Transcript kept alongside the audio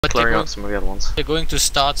But clearing out some of the other ones. they're going to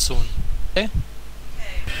start soon. Okay?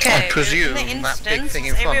 Okay, I presume in the that big instance, thing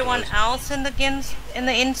in front of everyone us. else in the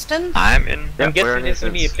instance? I'm in. Yeah, I'm guessing we're in there's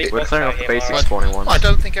gonna be a instance. big We're boss clearing guy off the here, basic Mark. spawning ones. I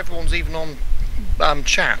don't think everyone's even on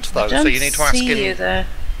chat though, I don't so you need to ask see you in. there.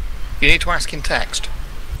 You need to ask in text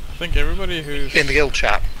I think everybody who's in the guild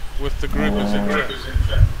chat. with the group is in chat.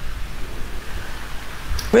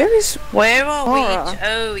 Where are Aura. we?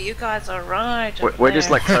 Oh, you guys are right. We're just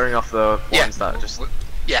like clearing off the Yeah. ones that just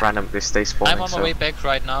Yeah. randomly stay spawning. I'm on my way back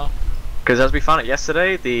right now. Because as we found it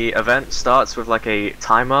yesterday, the event starts with like a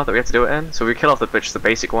timer that we have to do it in. So we kill off the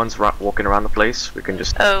basic ones walking around the place. We can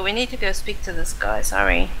just. Oh, we need to go speak to this guy.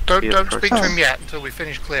 Sorry. Don't Yeah, speak to him yet until we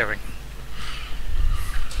finish clearing.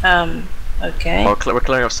 Okay. Well, we're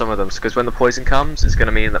clearing off some of them because when the poison comes, it's going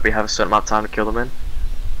to mean that we have a certain amount of time to kill them in.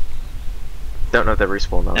 Don't know if they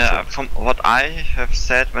respawn though. Yeah, from what I have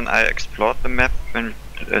said when I explored the map, when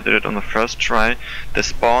I did it on the first try, they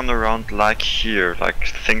spawn around like here, like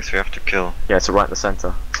things we have to kill. Yeah, it's right in the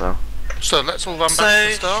center. So let's all run back to So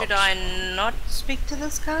the start. should I not speak to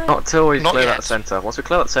this guy? not until we Not clear yet. that center. Once we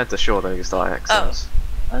clear that center, sure, then you can start Oh. exos.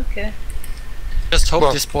 Okay. Just hope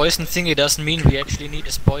Well- this poison thingy doesn't mean we actually need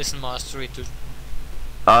this poison mastery to.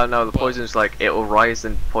 No, the poison's like it will rise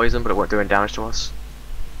in poison, but it won't do any damage to us.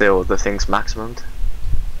 Still, the thing's maximumed.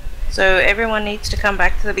 So everyone needs to come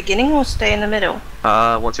back to the beginning or stay in the middle?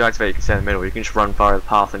 Once you activate, you can stay in the middle. You can just run via the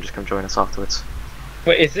path and just come join us afterwards.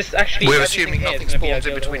 Wait, is this actually? We're everything assuming here nothing is gonna be spawns our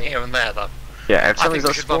in guild between hall? here and there though. Yeah, if I something think we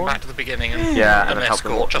does should run spawn, back to the beginning and, yeah, and then help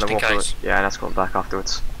them escort walk, just and in then walk case. yeah, and escort them back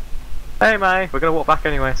afterwards. Hey, May, we're gonna walk back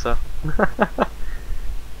anyway, so.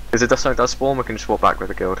 Because if something does spawn, we can just walk back with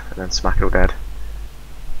the guild and then smack it all dead.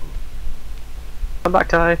 Come back,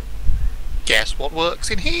 Ty. Guess what works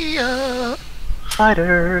in here?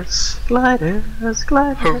 Gliders, gliders,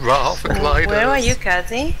 gliders. Hurrah for gliders! Where are you,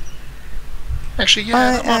 Kazi? Actually,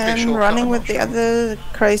 yeah, that might be a I am shortcut, running I'm with not the sure. other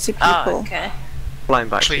crazy people. Oh, okay. Flying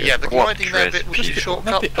back. Actually, to yeah, you. the What gliding there bit was just a crazy shortcut,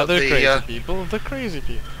 Not the but other the crazy people, the crazy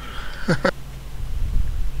people.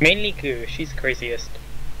 Mainly Goo, she's craziest.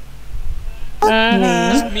 Me.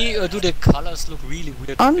 Just me, or do the colors look really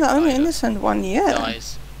weird? I'm on the only glider? innocent one yet.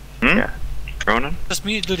 Dice. Yeah. Ronan? Just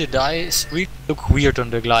me, do the dice really look weird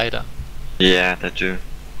on the glider? Yeah, they do.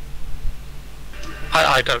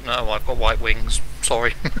 I don't know. I've got white wings.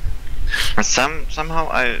 Sorry. And somehow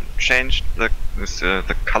I changed the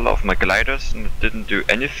color of my gliders and it didn't do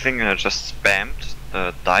anything, and I just spammed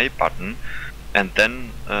the die button, and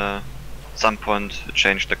then some point it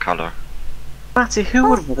changed the color. Matty, who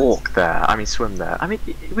would walk there? I mean, swim there. I mean,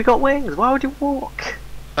 we got wings. Why would you walk?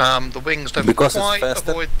 The wings don't Because it's quite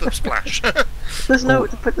faster. avoid the splash. There's no.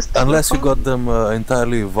 There's Unless you got them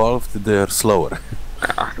entirely evolved, they're slower.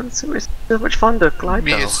 It's so much fun to glide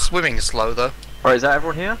though. Swimming is slow though. Alright, is that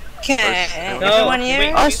everyone here? Okay. No, Everyone wait,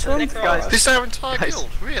 here? I wait, swim next fast. round. This is our entire Guys, guild,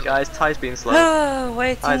 really? Guys, Ty's being slow. Oh,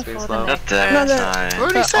 waiting Ty's for been the slow. next Not round. that No, time. We're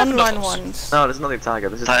only The seven online of us. ones. No, there's nothing Tiger.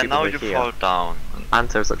 This is Ty, people now we're you here. fall down.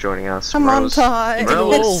 Anto's not joining us. Come on, Rose. Ty.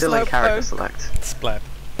 Rose It's is still in slow character poke. select. Splat.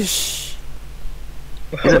 Shh.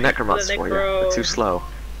 He's a necromancer for you. Necro. But too slow.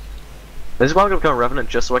 This is why I'm gonna become a revenant,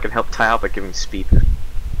 just so I can help Ty out by giving speed.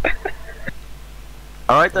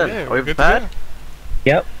 Alright then, Yeah, are we're we good to prepared? go.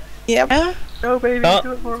 Yep. Yep. Go baby, Oh.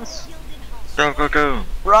 do it for us. Go, go, go.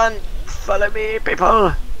 Run! Follow me,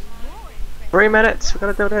 people! 3 minutes, we're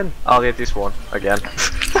gonna do it in. Oh, yeah, do spawn. Again.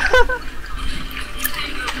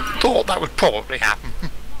 Thought that would probably happen.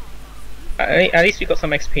 At least we got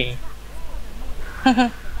some XP.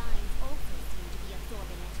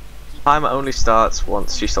 Timer only starts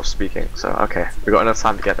once she stops speaking, so okay. We've got enough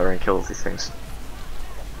time to get there and kill these things.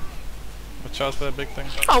 Watch out for that big thing.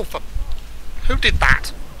 Oh, who did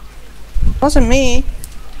that? Wasn't me.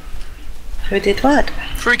 Who did what?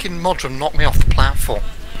 Freaking Modrum knocked me off the platform.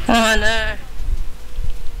 Oh no.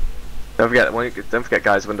 Don't forget,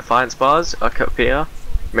 guys. When Defiance bars appear,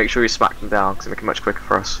 make sure you smack them down because it make it much quicker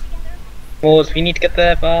for us. Wars, we need to get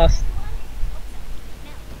there fast.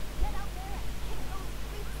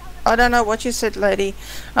 I don't know what you said, lady.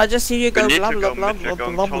 I just hear you We go need blah to blah go blah mid, blah we're blah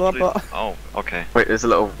going blah blah totally... blah. Oh, okay. Wait, there's a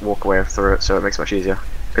little walkway through it, so it makes it much easier.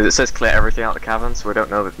 Because it says clear everything out of the cavern, so we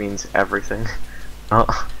don't know if it means everything.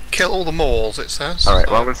 Oh. Kill all the Mauls, it says. Alright,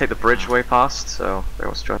 well I'm going to take the bridge way past, so they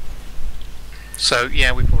wants to join. So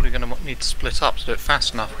yeah, we're probably going to need to split up to do it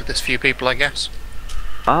fast enough with this few people, I guess.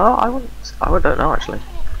 I don't know actually.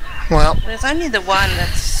 Well, There's only the one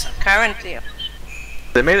that's currently.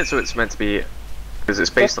 They made it so it's meant to be, because it's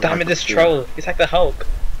based God on... damn it, this troll. He's like the Hulk.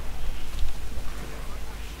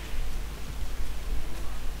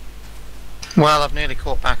 well, I've nearly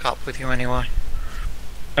caught back up with you anyway.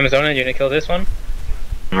 Amazona, you gonna kill this one?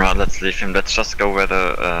 Right, let's leave him. Let's just go where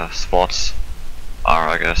the swords are,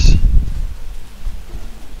 I guess.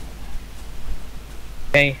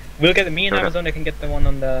 Okay, we'll get me and Okay. Amazon. I can get the one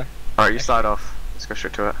on the. Alright, you start off. Let's go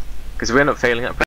straight to it. Because we end up failing at